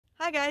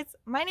Hi guys,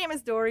 my name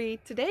is Dory.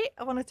 Today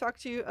I want to talk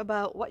to you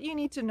about what you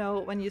need to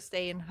know when you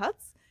stay in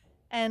huts.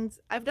 And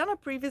I've done a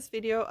previous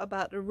video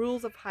about the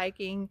rules of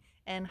hiking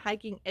and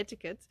hiking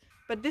etiquette,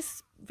 but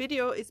this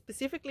video is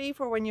specifically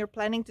for when you're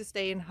planning to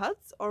stay in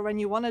huts or when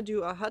you want to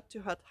do a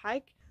hut-to-hut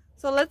hike.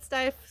 So let's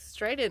dive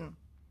straight in.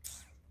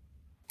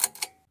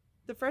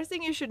 The first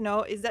thing you should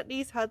know is that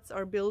these huts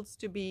are built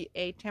to be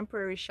a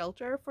temporary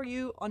shelter for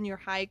you on your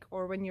hike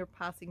or when you're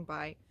passing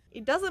by.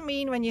 It doesn't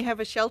mean when you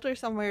have a shelter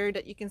somewhere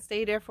that you can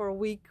stay there for a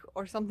week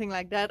or something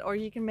like that, or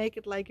you can make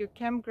it like your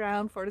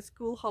campground for the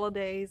school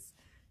holidays.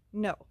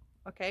 No,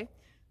 okay?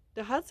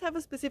 The huts have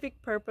a specific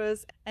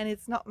purpose and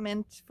it's not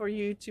meant for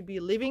you to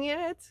be living in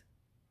it,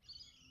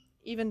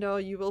 even though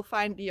you will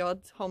find the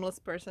odd homeless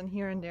person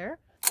here and there.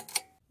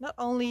 Not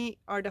only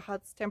are the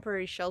huts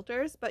temporary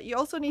shelters, but you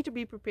also need to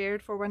be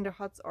prepared for when the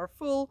huts are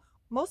full.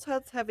 Most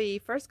huts have a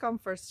first come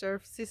first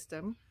serve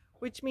system,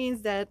 which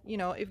means that,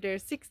 if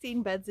there's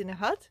 16 beds in a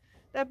hut,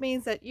 that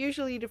means that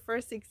usually the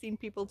first 16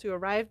 people to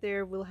arrive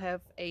there will have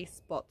a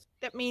spot.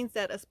 That means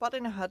that a spot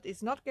in a hut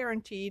is not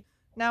guaranteed.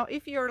 Now,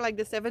 if you're like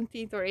the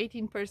 17th or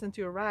 18th person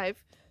to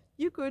arrive,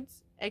 you could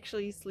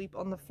actually sleep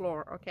on the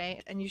floor,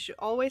 okay? And you should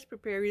always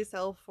prepare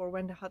yourself for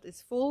when the hut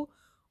is full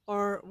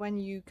or when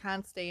you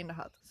can't stay in the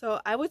hut.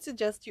 So I would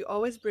suggest you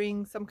always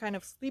bring some kind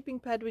of sleeping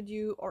pad with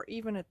you or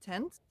even a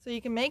tent, so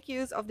you can make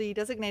use of the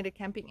designated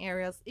camping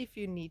areas if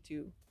you need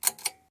to.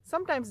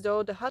 Sometimes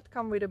though, the hut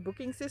comes with a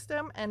booking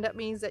system, and that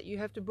means that you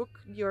have to book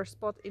your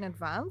spot in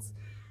advance.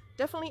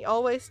 Definitely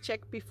always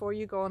check before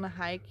you go on a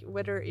hike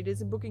whether it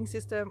is a booking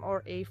system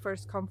or a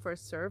first come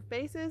first serve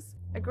basis.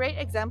 A great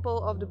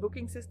example of the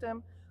booking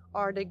system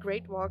are the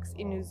Great Walks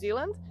in New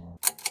Zealand.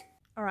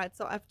 Alright,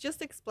 so I've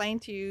just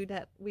explained to you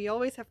that we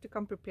always have to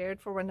come prepared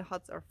for when the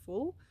huts are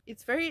full.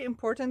 It's very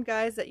important,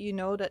 guys, that you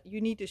know that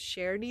you need to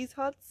share these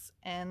huts,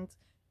 and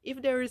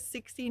if there is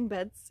 16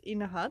 beds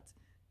in a hut,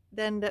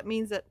 then that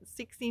means that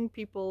 16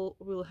 people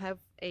will have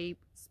a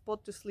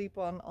spot to sleep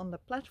on the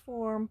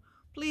platform.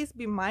 Please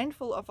be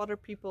mindful of other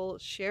people,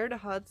 share the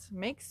huts,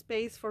 make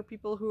space for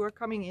people who are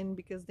coming in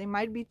because they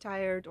might be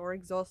tired or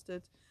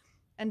exhausted.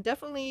 And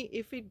definitely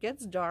if it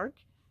gets dark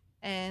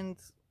and,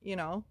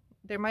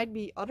 there might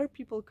be other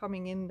people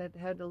coming in that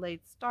had a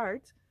late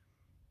start,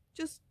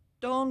 just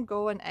don't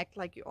go and act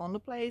like you own the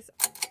place.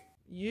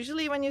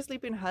 Usually when you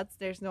sleep in huts,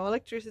 there's no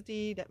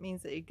electricity. That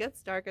means that it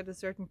gets dark at a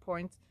certain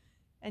point.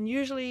 And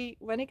usually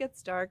when it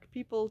gets dark,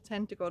 people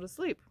tend to go to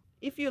sleep.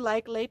 If you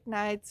like late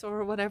nights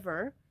or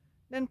whatever,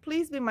 then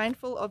please be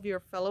mindful of your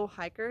fellow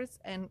hikers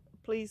and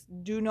please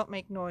do not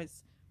make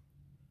noise.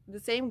 The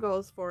same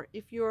goes for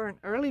if you're an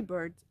early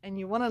bird and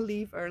you want to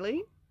leave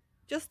early.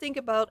 Just think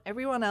about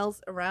everyone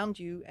else around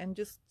you and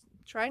just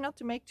try not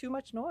to make too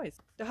much noise.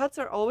 The huts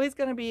are always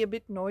going to be a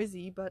bit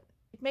noisy, but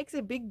it makes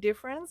a big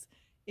difference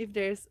if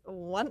there's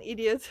one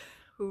idiot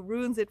who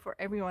ruins it for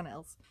everyone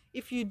else.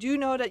 If you do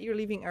know that you're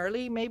leaving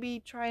early, maybe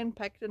try and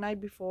pack the night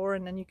before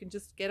and then you can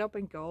just get up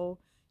and go.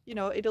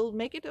 It'll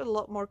make it a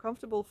lot more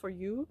comfortable for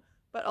you,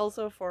 but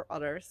also for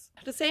others.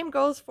 The same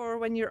goes for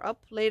when you're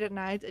up late at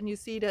night and you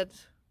see that,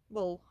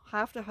 well,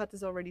 half the hut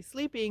is already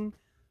sleeping.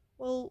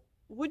 Well,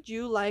 would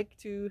you like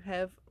to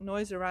have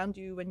noise around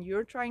you when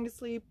you're trying to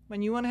sleep,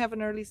 when you want to have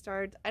an early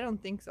start? I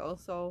don't think so.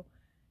 So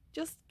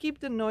just keep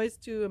the noise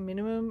to a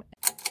minimum.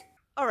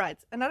 Alright,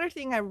 another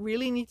thing I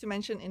really need to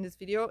mention in this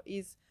video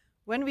is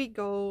when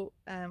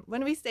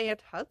we stay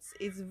at huts,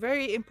 it's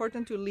very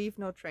important to leave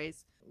no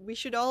trace. We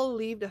should all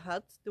leave the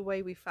hut the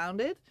way we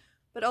found it,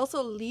 but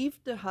also leave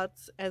the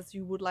hut as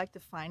you would like to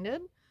find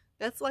it.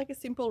 That's like a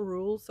simple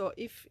rule. So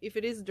if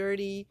it is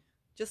dirty,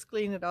 just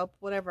clean it up,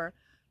 whatever.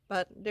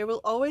 But there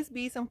will always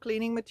be some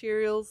cleaning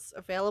materials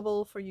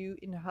available for you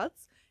in the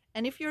huts.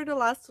 And if you're the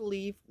last to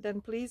leave,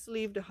 then please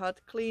leave the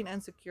hut clean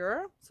and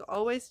secure. So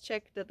always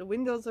check that the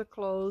windows are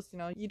closed.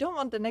 You don't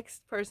want the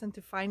next person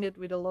to find it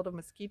with a lot of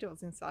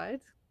mosquitoes inside.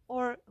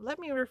 Or let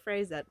me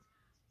rephrase that.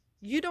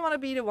 You don't want to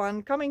be the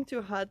one coming to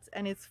a hut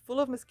and it's full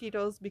of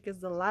mosquitoes because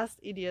the last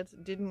idiot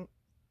didn't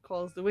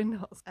close the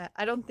windows.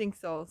 I don't think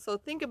so. So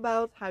think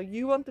about how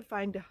you want to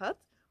find the hut,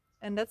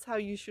 and that's how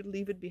you should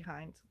leave it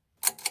behind.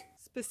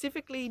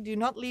 Specifically, do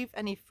not leave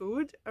any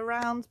food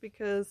around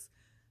because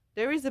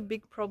there is a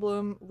big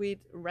problem with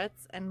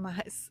rats and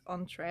mice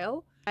on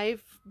trail.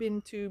 I've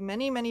been to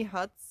many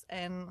huts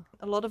and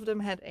a lot of them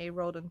had a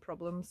rodent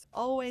problems.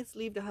 Always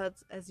leave the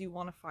hut as you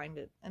want to find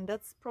it, and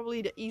that's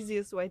probably the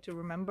easiest way to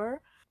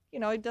remember.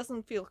 It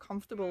doesn't feel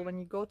comfortable when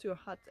you go to a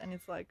hut and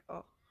it's like,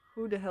 oh,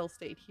 who the hell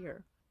stayed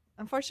here?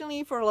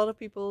 Unfortunately, for a lot of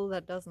people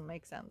that doesn't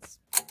make sense.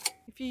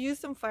 If you use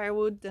some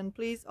firewood, then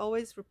please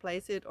always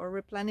replace it or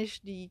replenish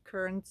the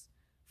current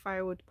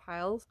firewood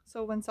piles.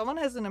 So when someone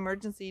has an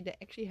emergency, they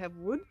actually have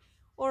wood,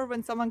 or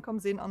when someone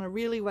comes in on a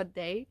really wet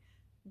day,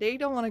 they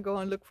don't want to go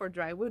and look for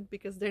dry wood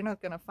because they're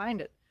not going to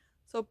find it.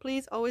 So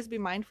please always be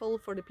mindful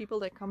for the people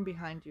that come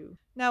behind you.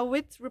 Now,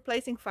 with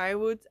replacing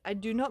firewood, I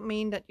do not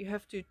mean that you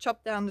have to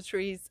chop down the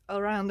trees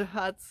around the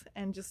hut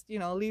and just,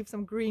 leave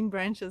some green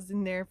branches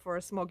in there for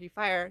a smoky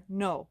fire.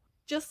 No.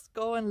 Just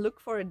go and look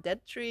for a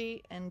dead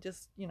tree and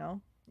just,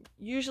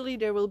 Usually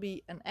there will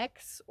be an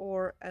axe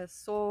or a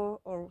saw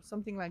or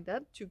something like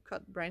that to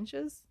cut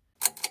branches.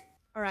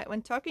 All right,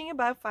 when talking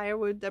about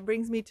firewood, that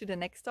brings me to the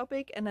next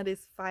topic, and that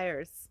is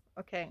fires.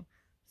 Okay,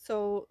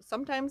 so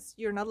sometimes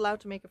you're not allowed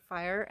to make a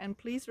fire, and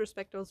please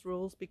respect those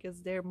rules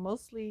because they're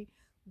mostly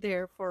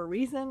there for a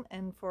reason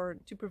and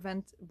to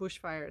prevent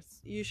bushfires.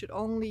 You should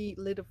only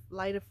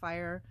light a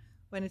fire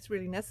when it's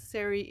really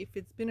necessary, if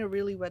it's been a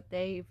really wet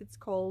day, if it's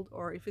cold,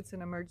 or if it's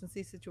an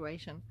emergency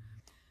situation.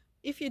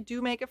 If you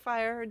do make a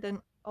fire,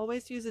 then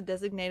always use a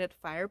designated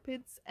fire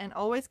pits and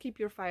always keep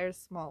your fires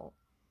small.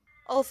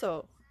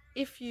 Also,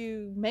 if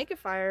you make a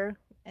fire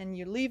and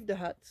you leave the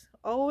hut,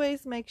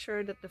 always make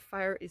sure that the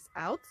fire is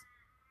out,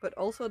 but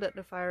also that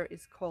the fire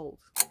is cold.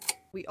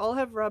 We all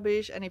have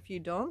rubbish, and if you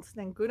don't,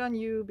 then good on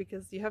you,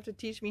 because you have to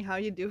teach me how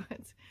you do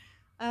it.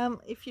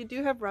 If you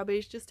do have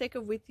rubbish, just take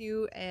it with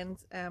you, and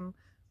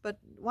but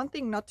one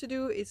thing not to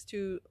do is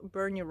to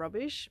burn your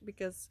rubbish,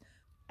 because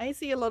I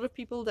see a lot of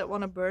people that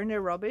want to burn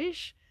their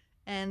rubbish,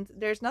 and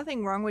there's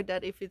nothing wrong with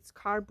that if it's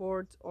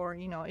cardboard or,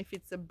 you know, if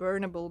it's a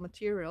burnable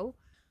material.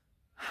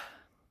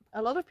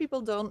 A lot of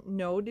people don't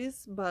know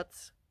this, but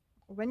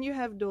when you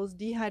have those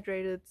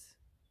dehydrated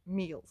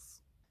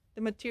meals,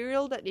 the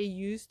material that they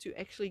use to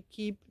actually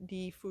keep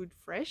the food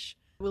fresh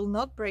will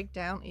not break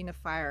down in a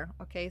fire.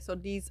 Okay, so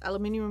these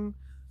aluminum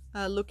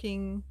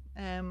looking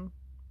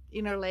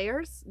inner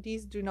layers,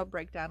 these do not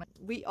break down.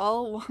 We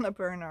all want to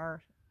burn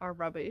our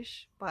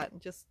rubbish, but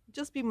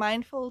just be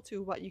mindful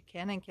to what you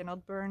can and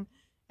cannot burn,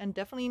 and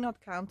definitely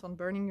not count on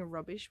burning your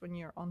rubbish when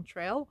you're on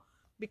trail,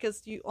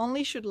 because you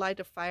only should light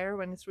a fire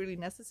when it's really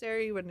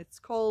necessary, when it's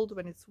cold,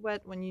 when it's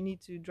wet, when you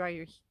need to dry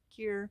your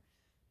gear,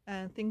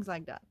 and things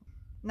like that.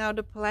 Now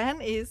the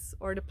plan is,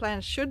 or the plan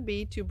should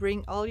be, to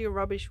bring all your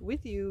rubbish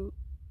with you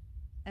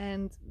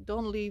and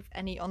don't leave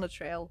any on the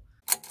trail.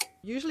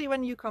 Usually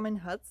when you come in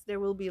huts, there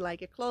will be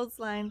like a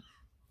clothesline.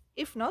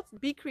 If not,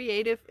 be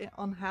creative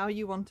on how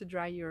you want to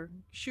dry your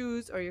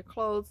shoes or your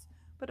clothes,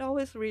 but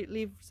always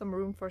leave some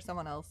room for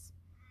someone else.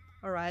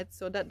 Alright,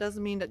 so that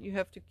doesn't mean that you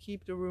have to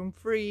keep the room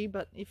free,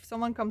 but if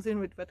someone comes in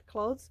with wet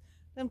clothes,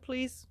 then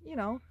please, you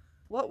know,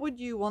 what would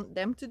you want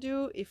them to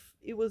do if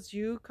it was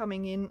you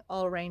coming in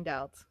all rained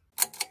out?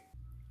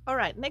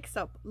 Alright, next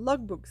up,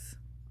 logbooks.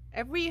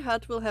 Every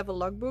hut will have a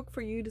logbook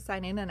for you to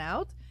sign in and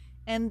out,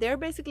 and they're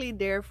basically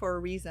there for a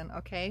reason,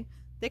 okay?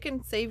 They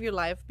can save your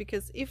life,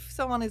 because if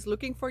someone is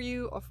looking for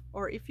you,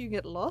 or if you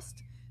get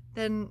lost,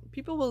 then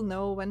people will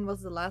know when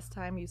was the last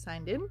time you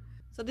signed in.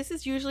 So this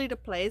is usually the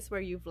place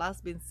where you've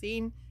last been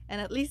seen,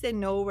 and at least they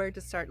know where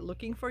to start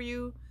looking for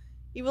you.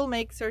 It will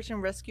make search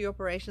and rescue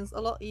operations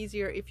a lot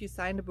easier if you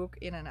sign the book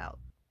in and out.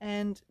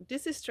 And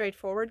this is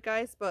straightforward,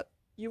 guys, but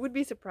you would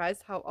be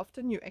surprised how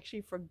often you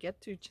actually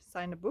forget to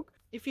sign the book.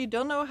 If you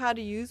don't know how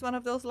to use one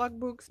of those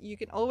logbooks, you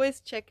can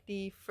always check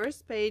the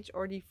first page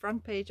or the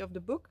front page of the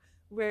book,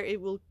 where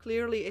it will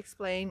clearly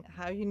explain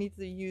how you need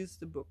to use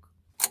the book.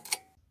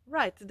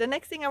 Right, the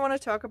next thing I want to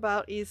talk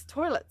about is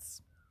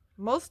toilets.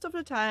 Most of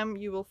the time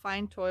you will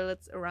find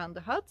toilets around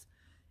the hut,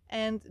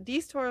 and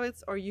these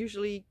toilets are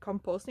usually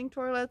composting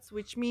toilets,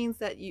 which means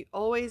that you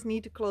always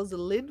need to close the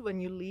lid when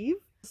you leave.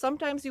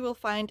 Sometimes you will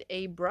find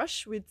a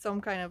brush with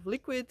some kind of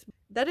liquid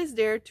that is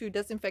there to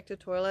disinfect the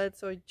toilet,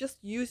 so just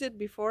use it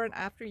before and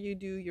after you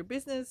do your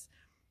business,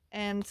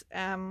 and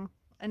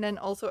then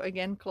also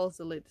again close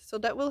the lid. So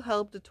that will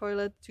help the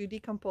toilet to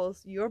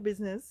decompose your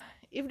business.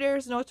 If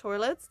there's no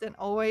toilets, then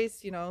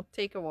always, you know,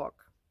 take a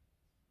walk.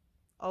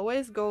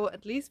 Always go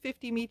at least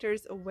 50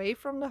 meters away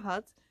from the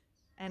hut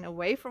and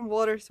away from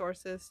water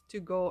sources to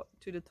go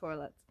to the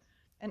toilet.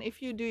 And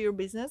if you do your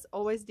business,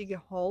 always dig a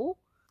hole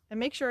and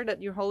make sure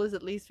that your hole is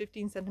at least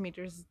 15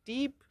 centimeters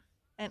deep,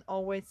 and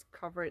always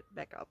cover it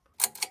back up.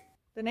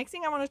 The next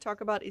thing I want to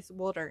talk about is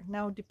water.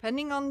 Now,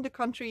 depending on the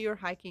country you're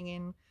hiking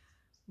in,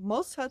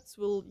 most huts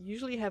will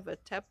usually have a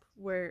tap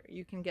where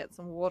you can get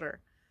some water.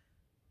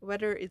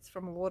 Whether it's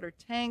from a water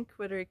tank,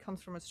 whether it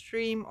comes from a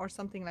stream or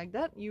something like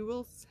that, you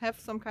will have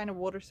some kind of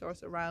water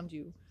source around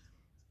you.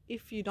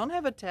 If you don't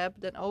have a tap,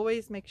 then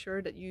always make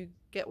sure that you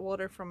get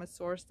water from a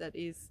source that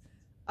is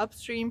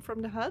upstream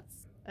from the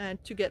huts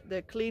to get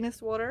the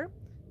cleanest water.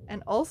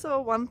 And also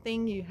one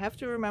thing you have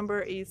to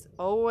remember is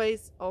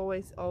always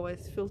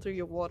filter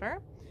your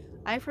water.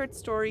 I've heard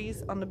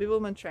stories on the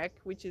Bibbulmun Trek,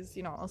 which is,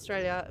 you know,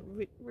 Australia,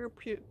 we're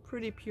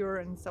pretty pure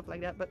and stuff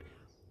like that, but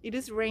it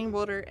is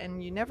rainwater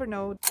and you never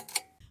know.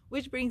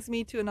 Which brings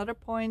me to another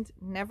point: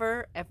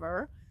 never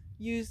ever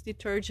use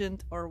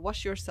detergent or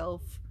wash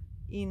yourself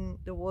in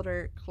the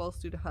water close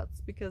to the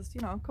huts, because,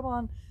 you know, come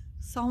on,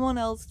 someone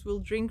else will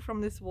drink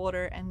from this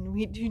water and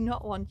we do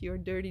not want your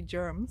dirty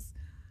germs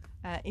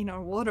in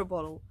our water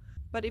bottle.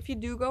 But if you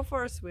do go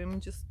for a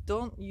swim, just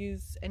don't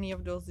use any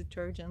of those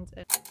detergents.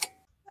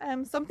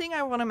 Something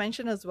I want to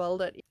mention as well,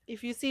 that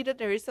if you see that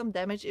there is some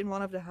damage in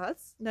one of the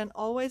huts, then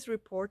always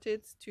report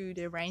it to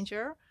the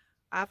ranger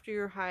after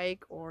your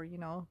hike, or, you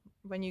know,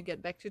 when you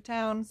get back to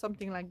town,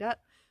 something like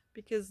that,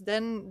 because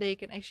then they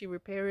can actually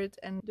repair it.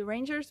 And the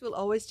rangers will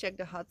always check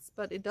the huts,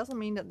 but it doesn't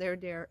mean that they're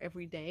there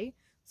every day.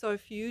 So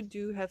if you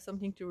do have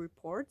something to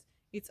report,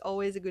 it's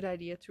always a good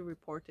idea to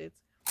report it.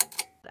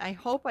 I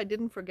hope I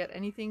didn't forget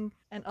anything.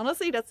 And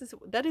honestly,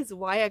 that is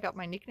why I got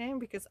my nickname,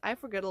 because I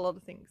forget a lot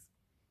of things.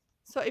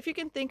 So if you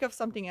can think of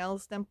something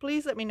else, then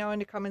please let me know in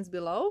the comments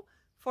below.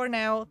 For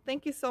now,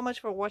 thank you so much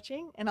for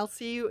watching, and I'll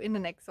see you in the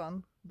next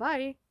one.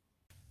 Bye!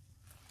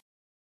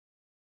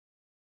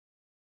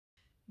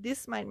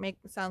 This might make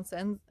sound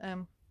sense.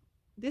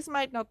 This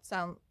might not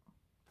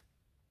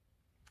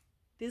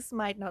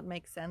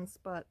make sense,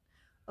 but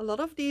a lot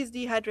of these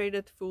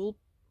dehydrated food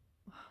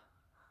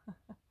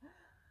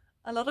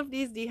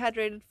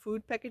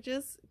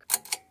packages,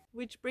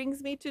 which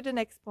brings me to the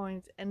next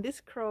point, and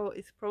this crow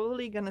is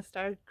probably gonna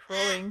start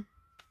crowing.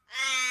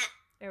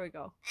 There we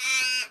go.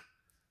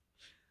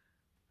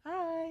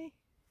 Hi.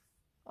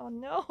 Oh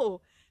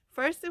no.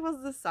 First it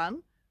was the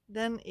sun,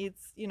 then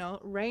it's, you know,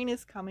 rain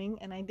is coming,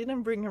 and I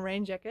didn't bring a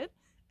rain jacket,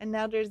 and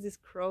now there's this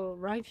crow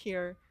right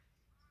here.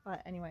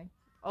 But anyway,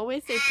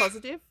 always stay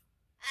positive.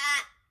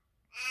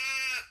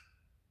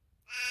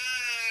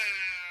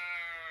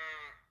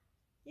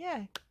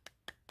 Yeah.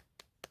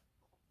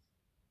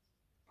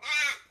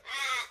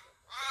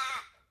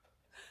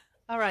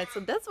 Alright, so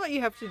that's what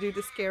you have to do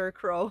to scare a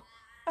crow.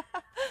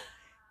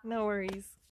 No worries.